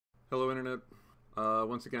Hello, Internet.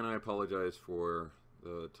 Once again, I apologize for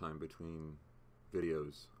the time between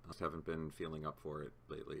videos. I just haven't been feeling up for it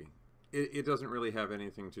lately. It doesn't really have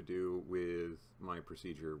anything to do with my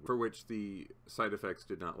procedure, for which the side effects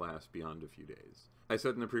did not last beyond a few days. I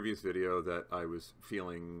said in the previous video that I was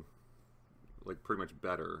feeling like pretty much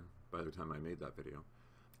better by the time I made that video.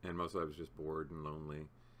 And mostly I was just bored and lonely.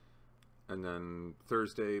 And then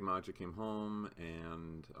Thursday, Maja came home,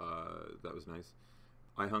 and that was nice.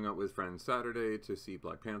 I hung out with friends Saturday to see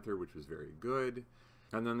Black Panther, which was very good.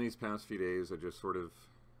 And then these past few days, I just sort of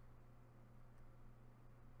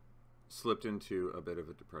slipped into a bit of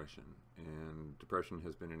a depression. And depression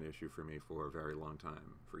has been an issue for me for a very long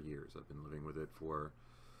time, for years. I've been living with it for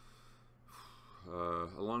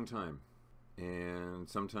a long time. And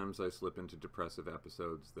sometimes I slip into depressive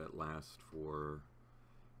episodes that last for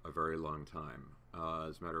a very long time.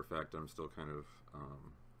 As a matter of fact, I'm still kind of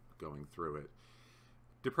going through it.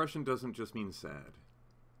 Depression doesn't just mean sad.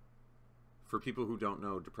 For people who don't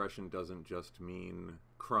know, depression doesn't just mean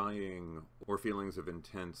crying or feelings of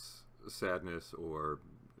intense sadness or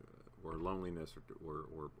loneliness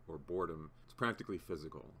or boredom. It's practically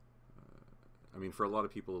physical. I mean, for a lot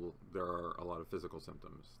of people, there are a lot of physical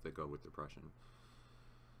symptoms that go with depression.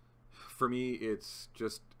 For me, it's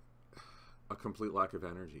just a complete lack of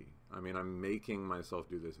energy. I mean, I'm making myself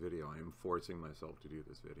do this video. I am forcing myself to do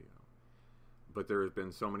this video. But there have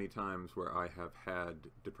been so many times where I have had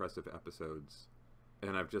depressive episodes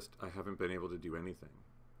and I haven't been able to do anything.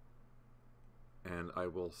 And I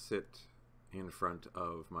will sit in front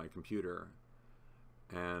of my computer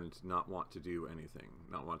and not want to do anything,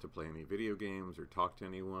 not want to play any video games or talk to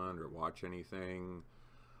anyone or watch anything.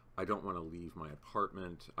 I don't want to leave my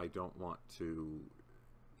apartment. I don't want to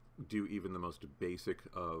do even the most basic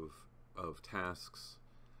of tasks.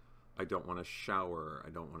 I don't want to shower. I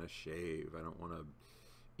don't want to shave. I don't want to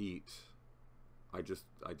eat. I just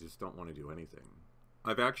don't want to do anything.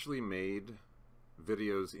 I've actually made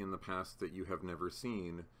videos in the past that you have never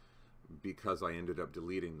seen because I ended up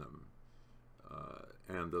deleting them.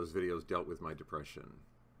 And those videos dealt with my depression.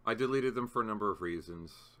 I deleted them for a number of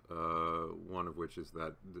reasons. One of which is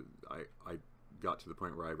that I got to the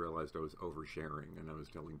point where I realized I was oversharing and I was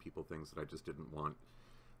telling people things that I just didn't want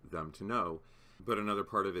them to know. But another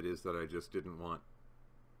part of it is that I just didn't want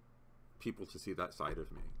people to see that side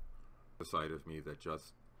of me. The side of me that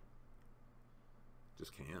just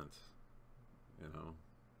can't, you know.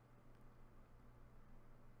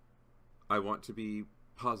 I want to be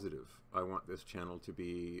positive. I want this channel to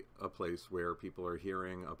be a place where people are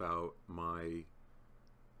hearing about my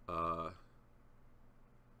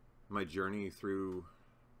my journey through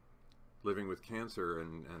living with cancer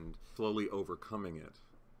and slowly overcoming it.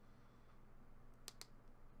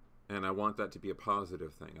 And I want that to be a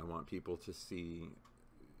positive thing. I want people to see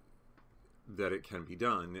that it can be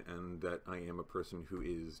done and that I am a person who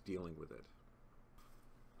is dealing with it.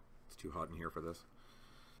 It's too hot in here for this.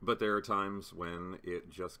 But there are times when it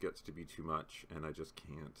just gets to be too much and I just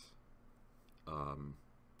can't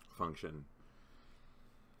function.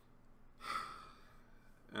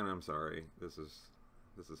 And I'm sorry, this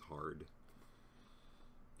is hard.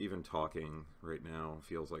 Even talking right now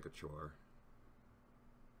feels like a chore.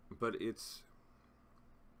 But it's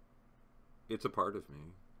a part of me,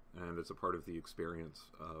 and it's a part of the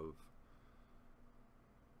experience of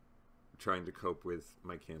trying to cope with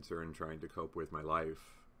my cancer and trying to cope with my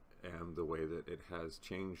life and the way that it has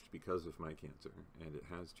changed because of my cancer, and it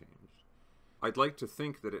has changed. I'd like to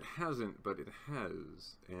think that it hasn't, but it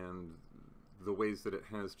has, and the ways that it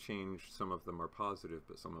has changed, some of them are positive,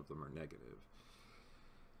 but some of them are negative.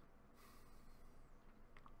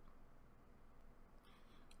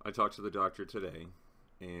 I talked to the doctor today,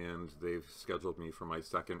 and they've scheduled me for my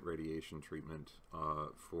second radiation treatment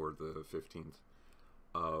for the 15th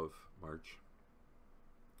of March.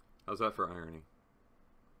 How's that for irony?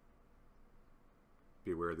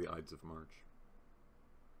 Beware the Ides of March.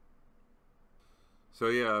 So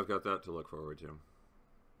yeah, I've got that to look forward to.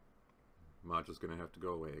 Maja's gonna have to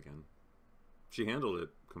go away again. She handled it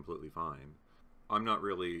completely fine. I'm not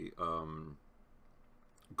really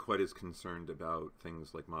quite as concerned about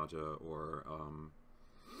things like Maja or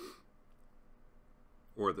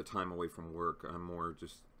the time away from work. I'm more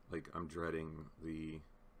just like, I'm dreading the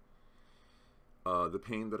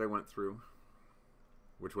pain that I went through,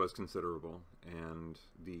 which was considerable, and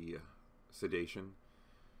the sedation,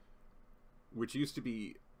 which used to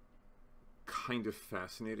be kind of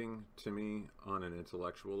fascinating to me on an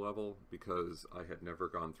intellectual level because I had never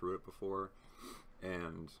gone through it before,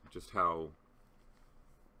 and just how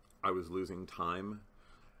I was losing time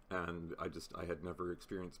and I had never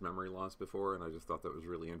experienced memory loss before, and I just thought that was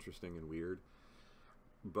really interesting and weird.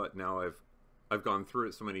 But now I've gone through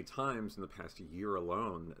it so many times in the past year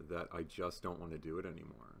alone that I just don't want to do it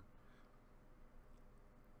anymore.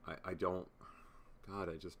 I don't, God,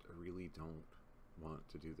 I really don't want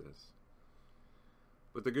to do this.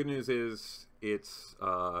 But the good news is it's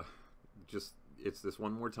this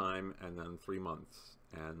one more time and then 3 months,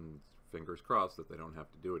 and fingers crossed that they don't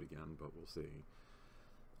have to do it again, but we'll see.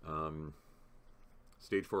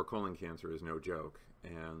 Stage 4 colon cancer is no joke,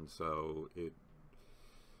 and so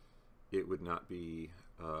it would not be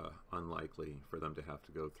unlikely for them to have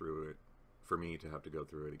to go through it, for me to have to go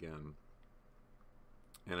through it again.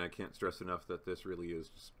 And I can't stress enough that this really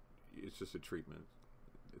is it's just a treatment.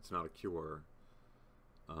 It's not a cure.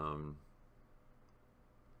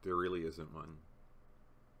 There really isn't one,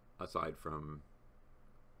 aside from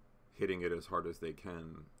hitting it as hard as they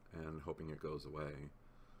can and hoping it goes away.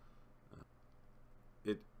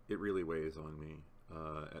 It really weighs on me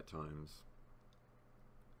at times.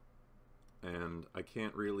 And I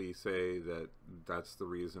can't really say that that's the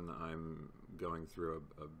reason I'm going through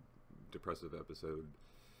a depressive episode.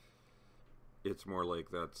 It's more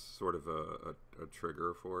like that's sort of a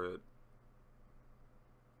trigger for it.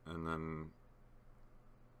 And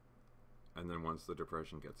then once the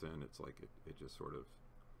depression gets in, it's like it just sort of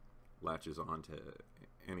latches on to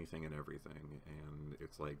anything and everything. And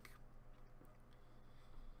it's like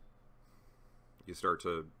you start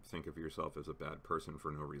to think of yourself as a bad person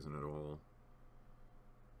for no reason at all.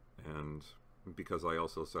 And because I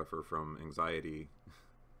also suffer from anxiety,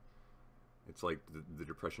 it's like the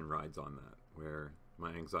depression rides on that, where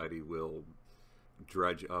my anxiety will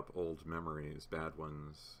dredge up old memories, bad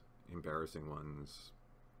ones, embarrassing ones,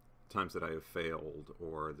 times that I have failed,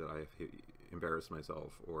 or that I have embarrassed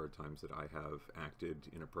myself, or times that I have acted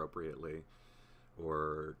inappropriately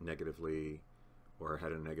or negatively, or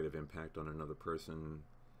had a negative impact on another person.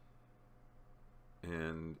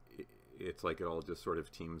 And it's like it all just sort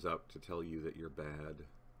of teams up to tell you that you're bad,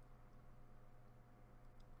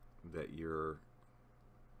 that you're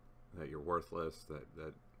worthless,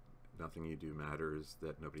 that nothing you do matters,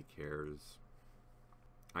 that nobody cares.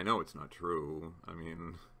 I know it's not true. I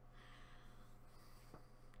mean,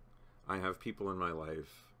 I have people in my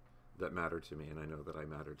life that matter to me, and I know that I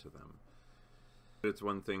matter to them. It's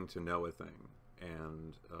one thing to know a thing,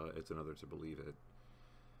 and it's another to believe it.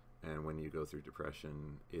 And when you go through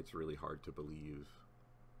depression, it's really hard to believe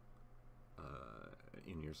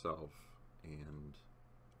in yourself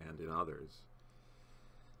and in others.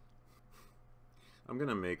 I'm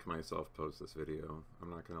gonna make myself post this video. I'm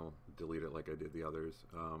not gonna delete it like I did the others,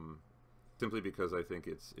 simply because I think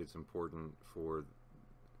it's important for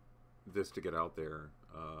this to get out there,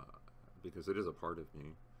 because it is a part of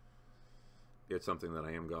me. It's something that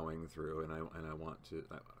I am going through, and I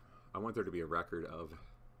want there to be a record of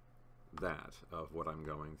that, of what I'm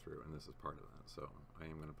going through, and this is part of that. So I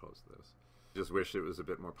am going to post this. Just wish it was a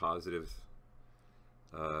bit more positive,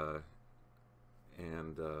 and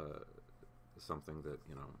something that,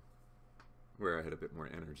 you know, where I had a bit more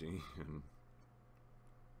energy. And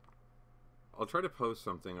I'll try to post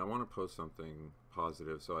something. I want to post something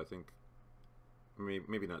positive, so I think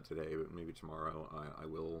maybe not today, but maybe tomorrow I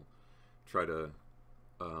will try to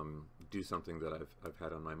do something that I've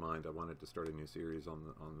had on my mind. I wanted to start a new series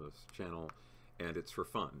on this channel, and it's for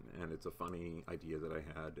fun, and it's a funny idea that I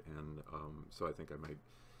had, and so I think I might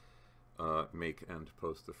make and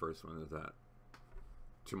post the first one of that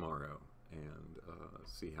tomorrow, and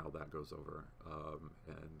see how that goes over.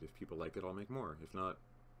 And if people like it, I'll make more. If not,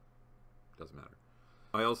 doesn't matter.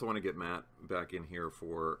 I also want to get Matt back in here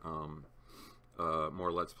for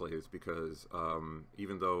more Let's Plays, because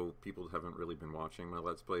even though people haven't really been watching my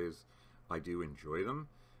Let's Plays, I do enjoy them,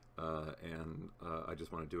 and I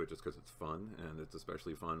just want to do it just because it's fun, and it's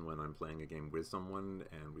especially fun when I'm playing a game with someone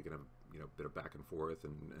and we can have, you know, a bit of back and forth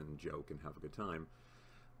and joke and have a good time.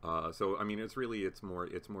 So I mean, it's more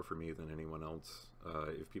for me than anyone else.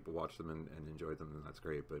 If people watch them and enjoy them, then that's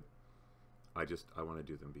great, but I want to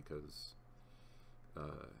do them because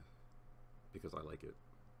I like it.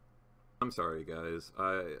 I'm sorry, guys.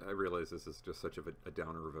 I realize this is just such a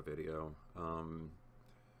downer of a video.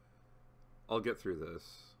 I'll get through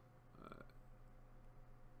this.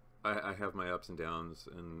 I have my ups and downs,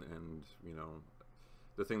 and you know,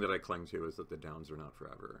 the thing that I cling to is that the downs are not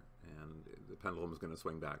forever, and the pendulum is going to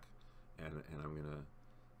swing back, and I'm going to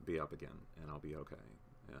be up again, and I'll be okay.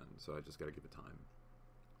 And so I just got to give it time.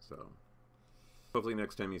 So hopefully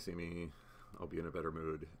next time you see me, I'll be in a better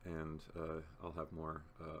mood, and I'll have more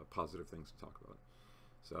positive things to talk about.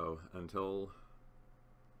 So until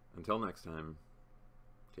next time,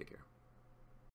 Take care.